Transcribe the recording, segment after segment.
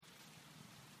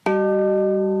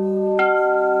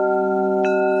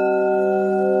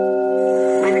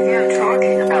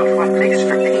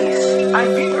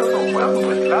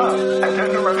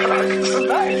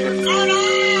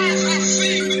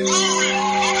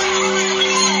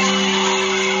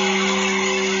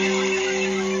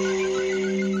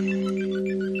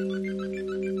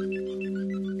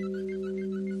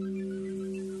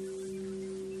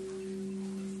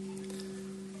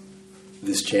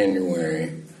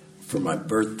for my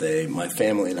birthday, my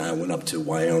family and I went up to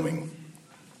Wyoming.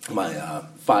 My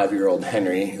 5-year-old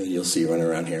Henry, who you'll see running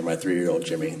around here, my 3-year-old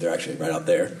Jimmy, they're actually right out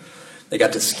there. They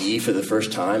got to ski for the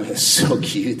first time. It was so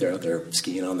cute. They're out there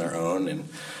skiing on their own. And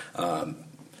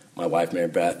my wife, Mary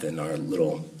Beth, and our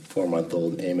little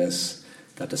 4-month-old Amos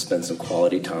got to spend some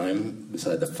quality time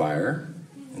beside the fire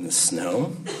in the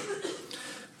snow.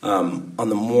 On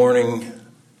the morning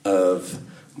of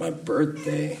my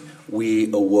birthday,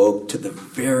 we awoke to the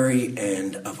very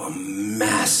end of a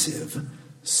massive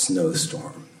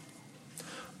snowstorm.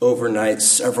 Overnight,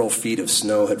 several feet of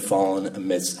snow had fallen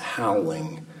amidst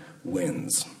howling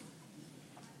winds.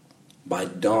 By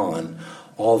dawn,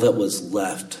 all that was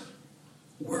left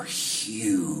were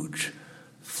huge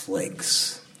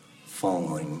flakes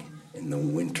falling in the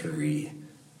wintry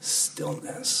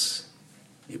stillness.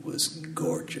 It was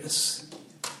gorgeous.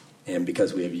 And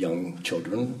because we have young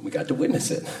children, we got to witness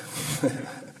it.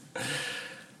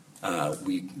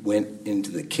 We went into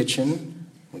the kitchen.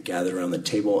 We gathered around the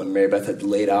table, and Mary Beth had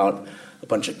laid out a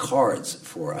bunch of cards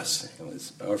for us.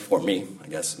 Or for me, I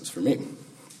guess it was for me.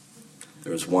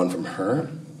 There was one from her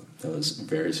that was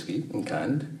very sweet and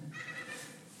kind.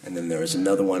 And then there was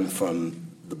another one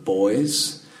from the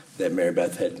boys that Mary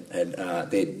Beth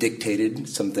they had dictated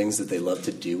some things that they love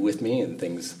to do with me and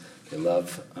things they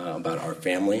love about our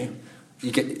family.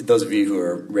 Those of you who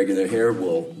are regular here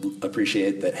will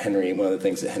appreciate that Henry, one of the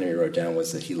things that Henry wrote down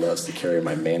was that he loves to carry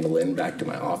my mandolin back to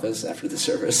my office after the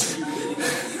service.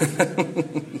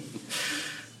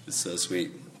 It's so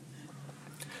sweet.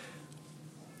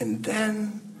 And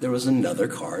then there was another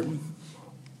card,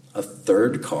 a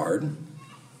third card.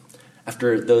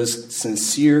 After those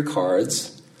sincere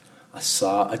cards, I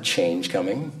saw a change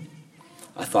coming.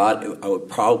 I thought I would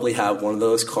probably have one of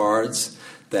those cards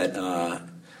that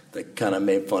kind of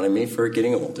made fun of me for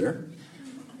getting older.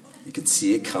 You could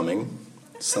see it coming.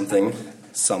 Something.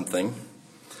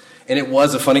 And it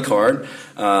was a funny card.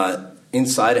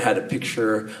 Inside it had a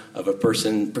picture of a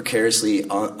person precariously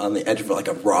on the edge of like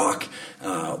a rock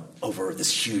over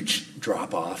this huge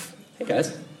drop-off. Hey,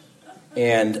 guys.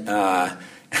 And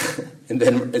and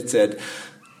then it said,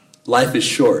 "Life is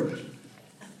short.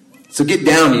 So get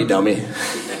down, you dummy."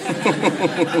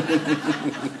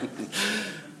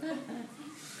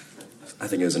 I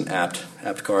think it was an apt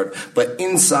card. But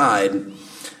inside,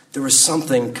 there was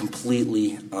something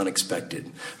completely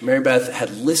unexpected. Mary Beth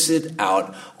had listed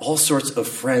out all sorts of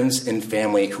friends and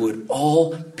family who had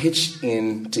all pitched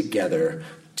in together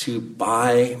to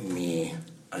buy me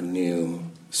a new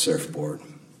surfboard.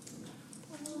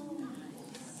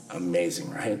 Amazing,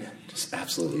 right? Just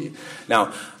absolutely.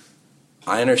 Now,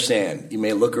 I understand. You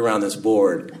may look around this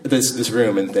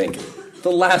room and think,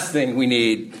 the last thing we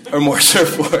need are more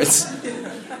surfboards.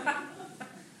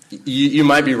 You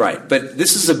might be right, but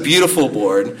this is a beautiful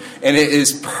board, and it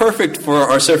is perfect for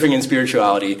our surfing and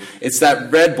spirituality. It's that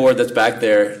red board that's back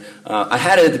there. I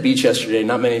had it at the beach yesterday.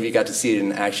 Not many of you got to see it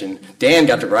in action. Dan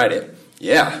got to ride it.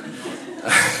 Yeah.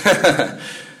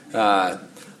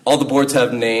 All the boards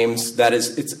have names.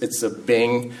 It's a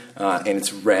Bing, and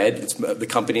it's red. The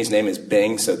company's name is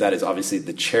Bing, so that is obviously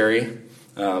the cherry,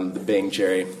 the Bing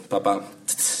cherry, papa.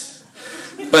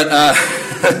 But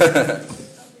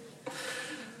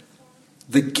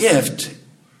the gift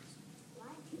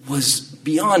was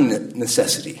beyond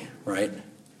necessity, right?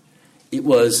 It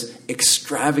was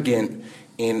extravagant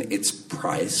in its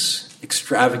price,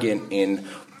 extravagant in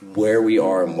where we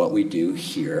are and what we do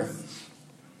here.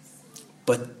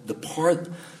 But the part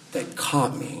that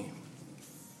caught me,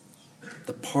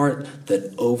 the part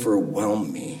that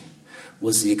overwhelmed me,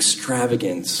 was the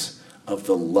extravagance of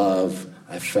the love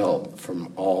I felt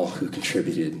from all who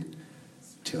contributed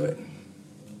to it.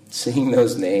 Seeing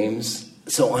those names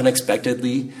so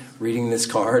unexpectedly, reading this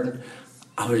card,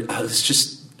 it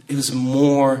was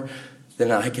more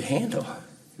than I could handle.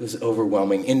 It was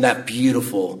overwhelming in that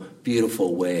beautiful,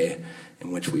 beautiful way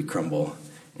in which we crumble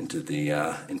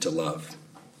into love.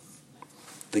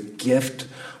 The gift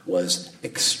was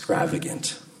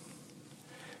extravagant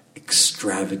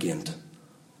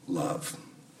love.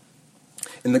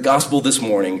 In the gospel this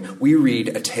morning, we read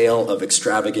a tale of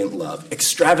extravagant love.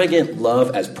 Extravagant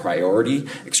love as priority,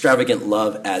 extravagant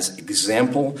love as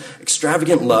example,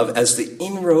 extravagant love as the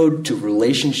inroad to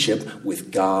relationship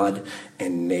with God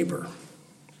and neighbor.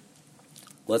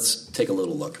 Let's take a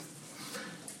little look.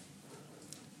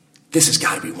 This has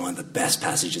got to be one of the best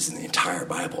passages in the entire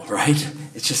Bible, right?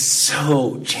 It's just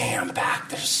so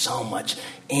jam-packed. There's so much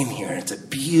in here. And it's a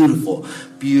beautiful,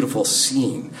 beautiful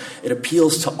scene. It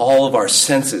appeals to all of our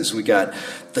senses. We got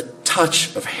the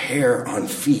touch of hair on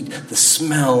feet, the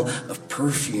smell of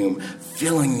perfume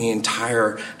filling the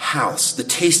entire house, the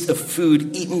taste of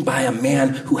food eaten by a man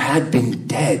who had been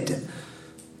dead,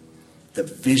 the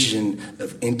vision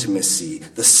of intimacy,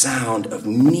 the sound of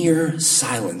near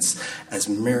silence as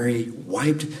Mary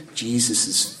wiped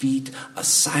Jesus' feet, a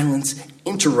silence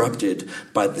interrupted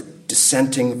by the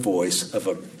dissenting voice of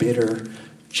a bitter,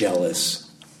 jealous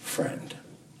friend.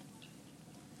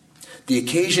 The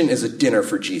occasion is a dinner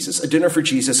for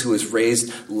Jesus who has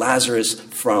raised Lazarus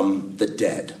from the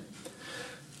dead.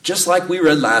 Just like we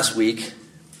read last week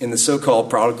in the so-called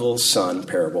prodigal son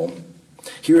parable,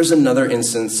 here is another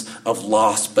instance of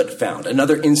lost but found,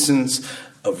 another instance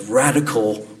of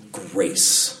radical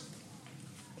grace.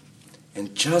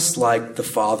 And just like the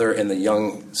father and the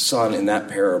young son in that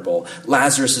parable,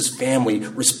 Lazarus' family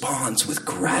responds with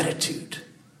gratitude.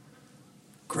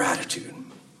 Gratitude.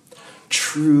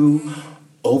 True,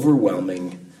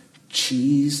 overwhelming,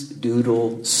 cheese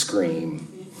doodle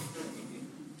scream.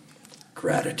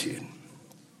 Gratitude.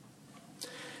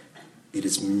 It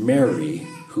is Mary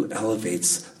who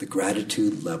elevates the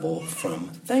gratitude level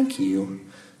from thank you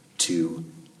to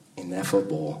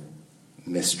ineffable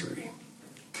mystery.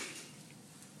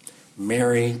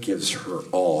 Mary gives her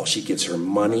all. She gives her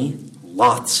money,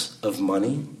 lots of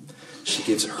money. She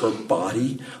gives her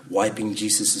body, wiping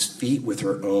Jesus' feet with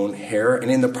her own hair.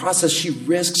 And in the process, she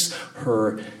risks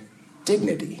her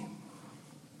dignity.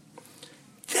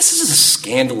 This is a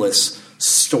scandalous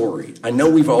story. I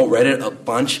know we've all read it a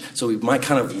bunch, so we might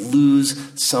kind of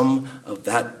lose some of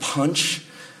that punch.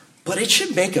 But it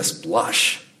should make us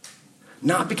blush.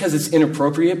 Not because it's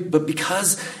inappropriate, but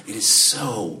because it is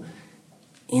so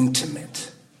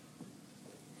intimate.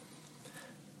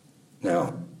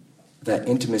 Now, that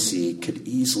intimacy could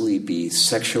easily be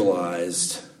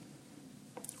sexualized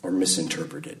or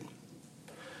misinterpreted.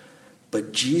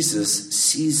 But Jesus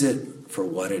sees it for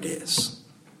what it is.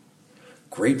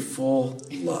 Grateful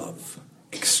love,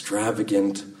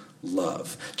 extravagant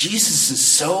love. Jesus is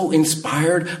so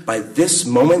inspired by this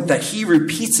moment that he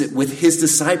repeats it with his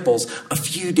disciples a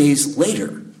few days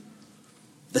later.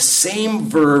 The same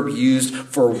verb used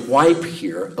for wipe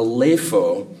here,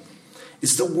 aleipho,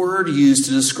 is the word used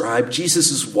to describe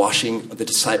Jesus' washing of the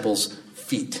disciples'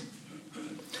 feet.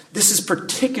 This is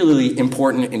particularly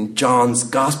important in John's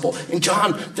gospel. In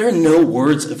John, there are no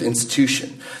words of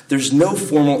institution. There's no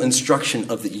formal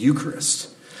instruction of the Eucharist.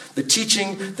 The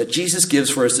teaching that Jesus gives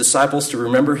for his disciples to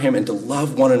remember him and to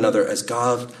love one another as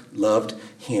God loved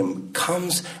him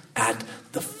comes at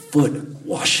the foot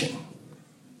washing.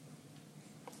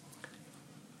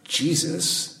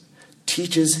 Jesus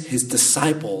teaches his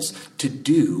disciples to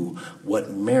do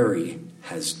what Mary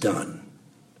has done.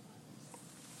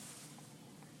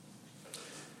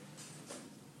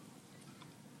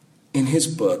 In his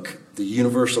book, The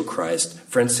Universal Christ,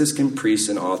 Franciscan priest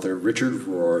and author Richard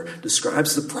Rohr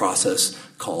describes the process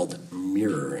called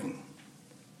mirroring.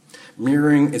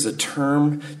 Mirroring is a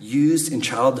term used in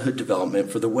childhood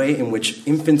development for the way in which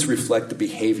infants reflect the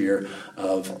behavior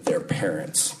of their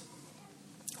parents.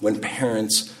 When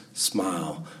parents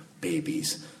smile,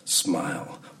 babies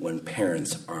smile. When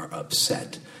parents are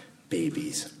upset,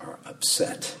 babies are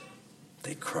upset.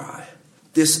 They cry.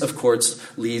 This, of course,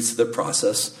 leads to the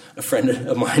process a friend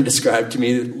of mine described to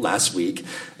me last week,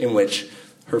 in which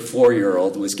her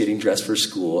 4-year-old was getting dressed for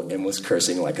school and was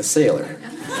cursing like a sailor.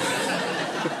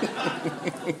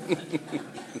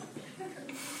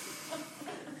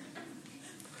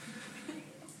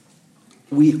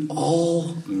 We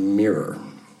all mirror.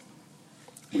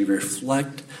 We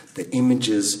reflect the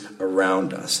images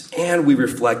around us, and we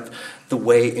reflect the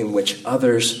way in which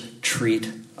others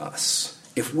treat us.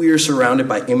 If we are surrounded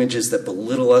by images that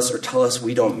belittle us or tell us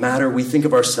we don't matter, we think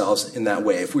of ourselves in that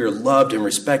way. If we are loved and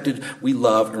respected, we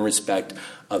love and respect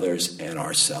others and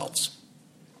ourselves.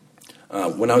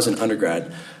 When I was an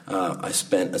undergrad, I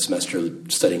spent a semester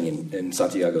studying in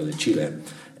Santiago de Chile,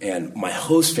 and my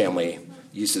host family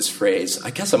used this phrase.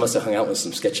 I guess I must have hung out with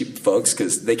some sketchy folks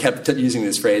because they kept using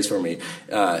this phrase for me.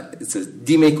 It says,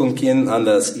 "Dime con quién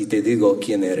andas y te digo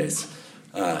quién eres."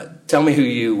 Tell me who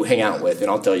you hang out with, and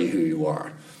I'll tell you who you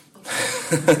are.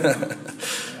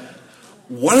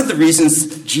 One of the reasons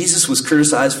Jesus was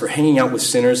criticized for hanging out with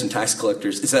sinners and tax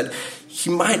collectors is that he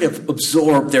might have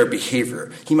absorbed their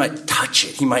behavior. He might touch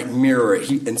it. He might mirror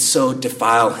it, and so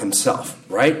defile himself,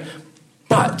 right?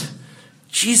 But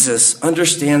Jesus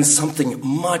understands something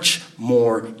much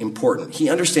more important. He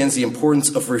understands the importance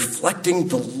of reflecting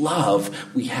the love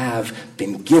we have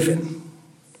been given.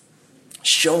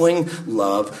 Showing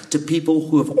love to people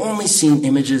who have only seen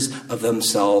images of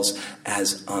themselves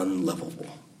as unlovable.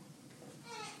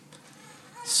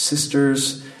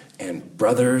 sisters and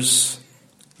brothers,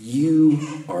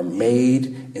 you are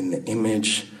made in the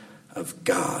image of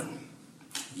God.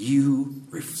 You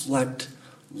reflect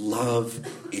love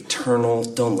eternal.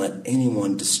 Don't let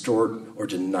anyone distort or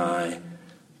deny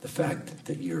the fact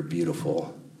that you're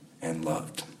beautiful and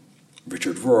loved.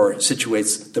 Richard Rohr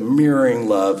situates the mirroring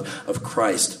love of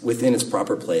Christ within its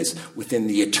proper place, within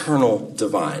the eternal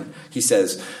divine. He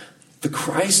says, the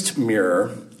Christ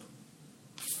mirror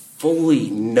fully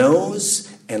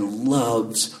knows and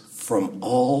loves from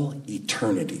all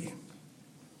eternity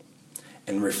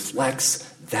and reflects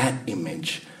that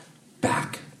image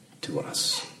back to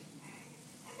us.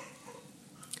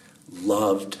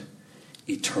 Loved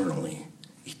eternally.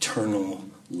 Eternal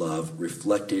love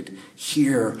reflected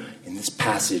here in this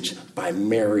passage by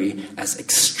Mary as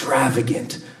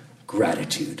extravagant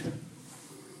gratitude.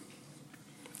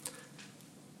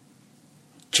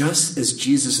 Just as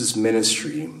Jesus'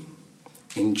 ministry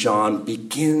in John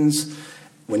begins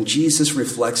when Jesus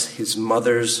reflects his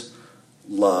mother's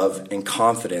love and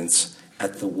confidence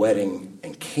at the wedding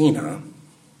in Cana,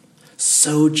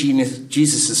 so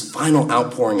Jesus' final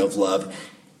outpouring of love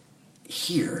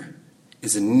here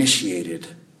is initiated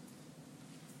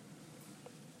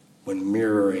when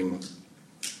mirroring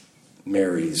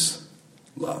Mary's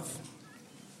love.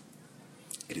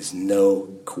 It is no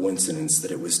coincidence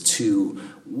that it was two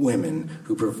women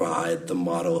who provide the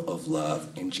model of love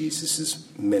in Jesus'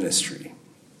 ministry.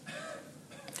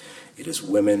 It is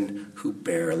women who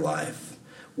bear life,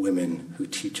 women who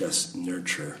teach us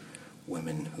nurture,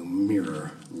 women who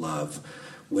mirror love,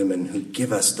 women who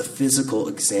give us the physical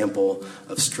example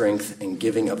of strength and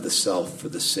giving of the self for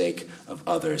the sake of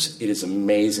others. It is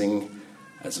amazing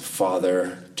as a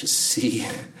father to see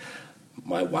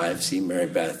my wife, see Mary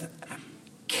Beth,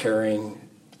 caring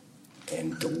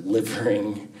and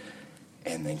delivering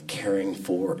and then caring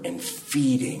for and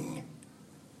feeding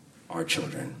our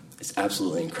children. It's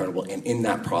absolutely incredible. And in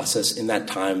that process, in that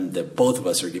time that both of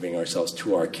us are giving ourselves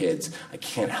to our kids, I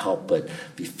can't help but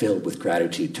be filled with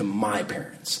gratitude to my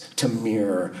parents, to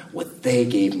mirror what they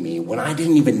gave me when I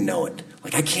didn't even know it.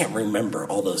 Like, I can't remember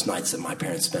all those nights that my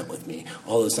parents spent with me,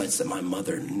 all those nights that my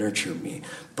mother nurtured me.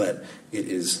 But it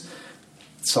is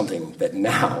something that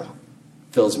now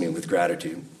fills me with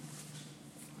gratitude.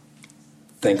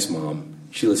 Thanks, Mom.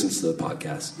 She listens to the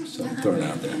podcast, so I'm throwing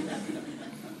it out there.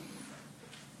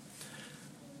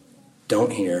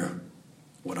 Don't hear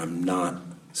what I'm not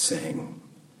saying.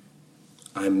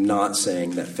 I'm not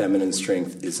saying that feminine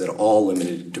strength is at all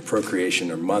limited to procreation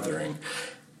or mothering.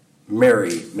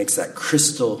 Mary makes that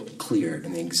crystal clear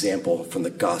in the example from the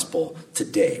gospel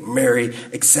today. Mary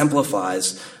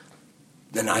exemplifies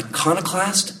an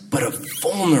iconoclast, but a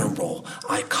vulnerable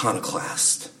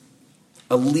iconoclast.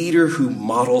 A leader who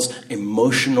models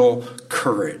emotional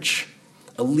courage.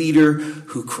 A leader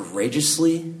who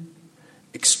courageously,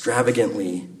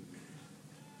 extravagantly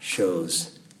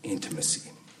shows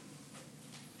intimacy.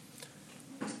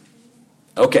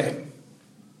 Okay,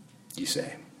 you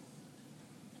say.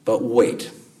 But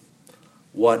wait,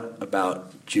 what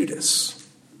about Judas?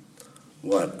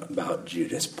 What about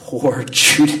Judas? Poor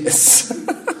Judas.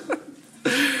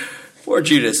 Poor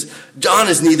Judas. John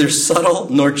is neither subtle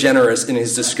nor generous in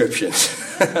his description.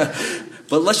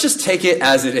 But let's just take it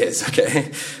as it is,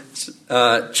 okay?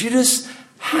 Judas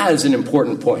has an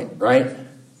important point, right?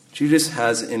 Judas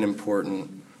has an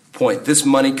important point. This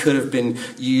money could have been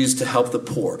used to help the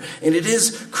poor. And it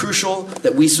is crucial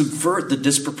that we subvert the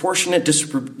disproportionate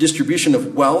distribution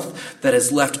of wealth that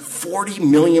has left 40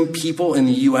 million people in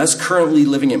the U.S. currently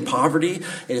living in poverty.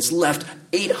 It has left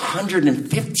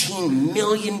 815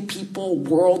 million people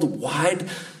worldwide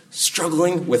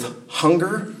struggling with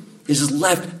hunger. It has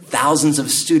left thousands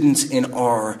of students in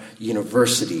our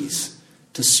universities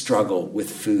to struggle with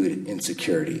food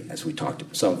insecurity, as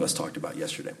some of us talked about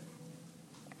yesterday.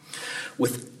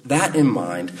 With that in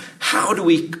mind, how do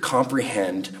we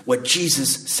comprehend what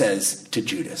Jesus says to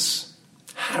Judas?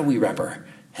 How do we wrap our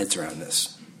heads around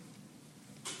this?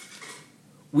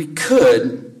 We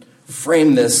could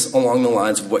frame this along the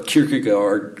lines of what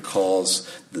Kierkegaard calls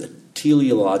the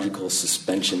teleological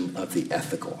suspension of the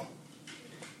ethical.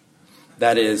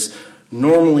 That is,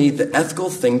 normally the ethical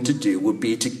thing to do would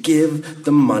be to give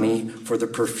the money for the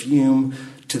perfume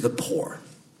to the poor,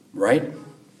 right?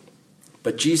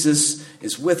 But Jesus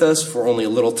is with us for only a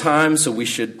little time, so we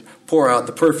should pour out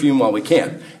the perfume while we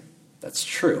can. That's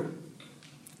true,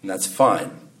 and that's fine.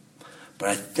 But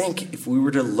I think if we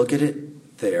were to look at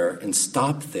it there and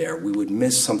stop there, we would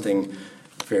miss something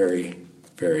very,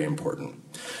 very important.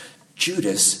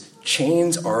 Judas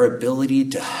chains our ability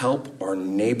to help our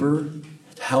neighbor,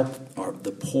 help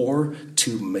the poor,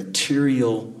 to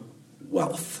material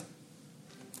wealth.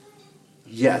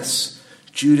 Yes,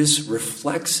 Judas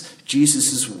reflects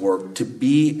Jesus' work to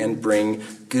be and bring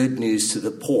good news to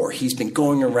the poor. He's been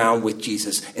going around with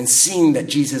Jesus and seeing that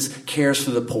Jesus cares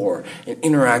for the poor and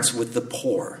interacts with the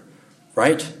poor,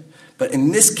 right? But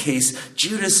in this case,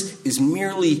 Judas is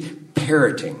merely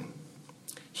parroting.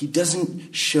 He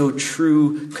doesn't show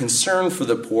true concern for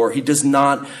the poor. He does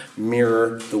not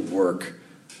mirror the work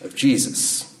of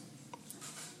Jesus.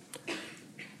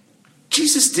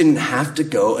 Jesus didn't have to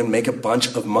go and make a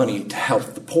bunch of money to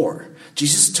help the poor.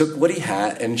 Jesus took what he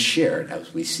had and shared,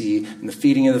 as we see in the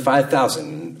feeding of the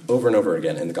 5,000 over and over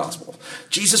again in the gospel.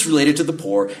 Jesus related to the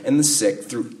poor and the sick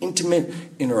through intimate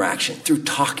interaction, through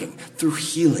talking, through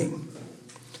healing.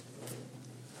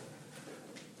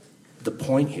 The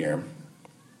point here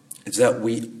is that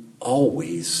we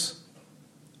always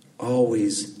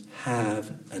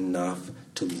have enough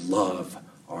to love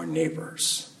our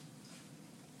neighbors.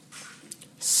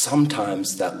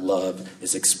 Sometimes that love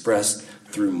is expressed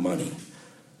through money.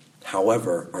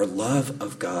 However, our love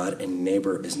of God and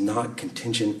neighbor is not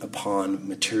contingent upon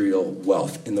material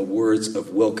wealth. In the words of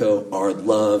Wilco, our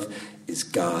love is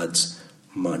God's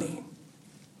money.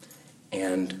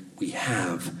 And we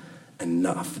have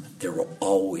enough. There will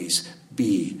always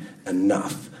be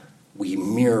enough. We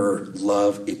mirror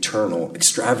love eternal,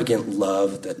 extravagant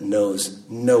love that knows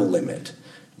no limit.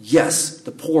 Yes,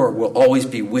 the poor will always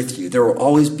be with you. There will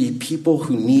always be people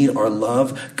who need our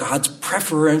love. God's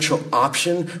preferential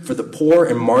option for the poor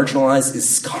and marginalized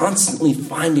is constantly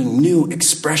finding new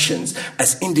expressions,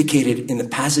 as indicated in the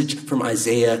passage from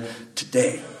Isaiah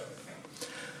today.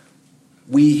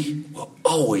 We will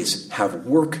always have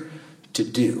work to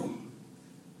do.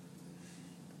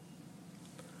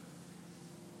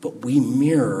 But we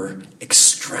mirror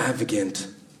extravagant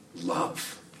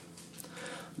love.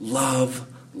 Love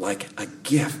like a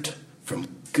gift from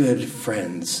good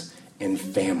friends and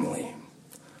family.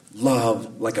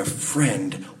 Love like a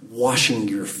friend washing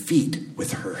your feet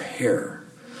with her hair.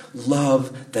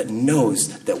 Love that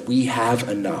knows that we have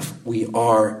enough. We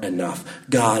are enough.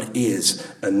 God is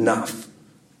enough.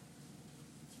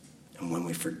 And when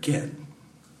we forget,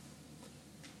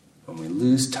 when we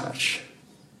lose touch,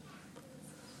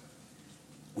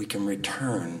 we can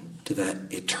return to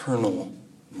that eternal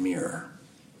mirror.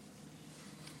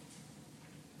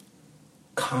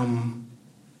 Come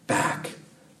back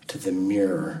to the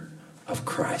mirror of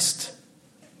Christ.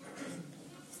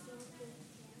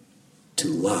 To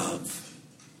love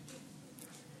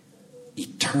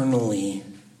eternally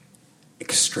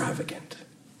extravagant.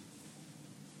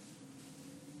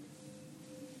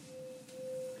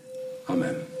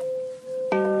 Amen.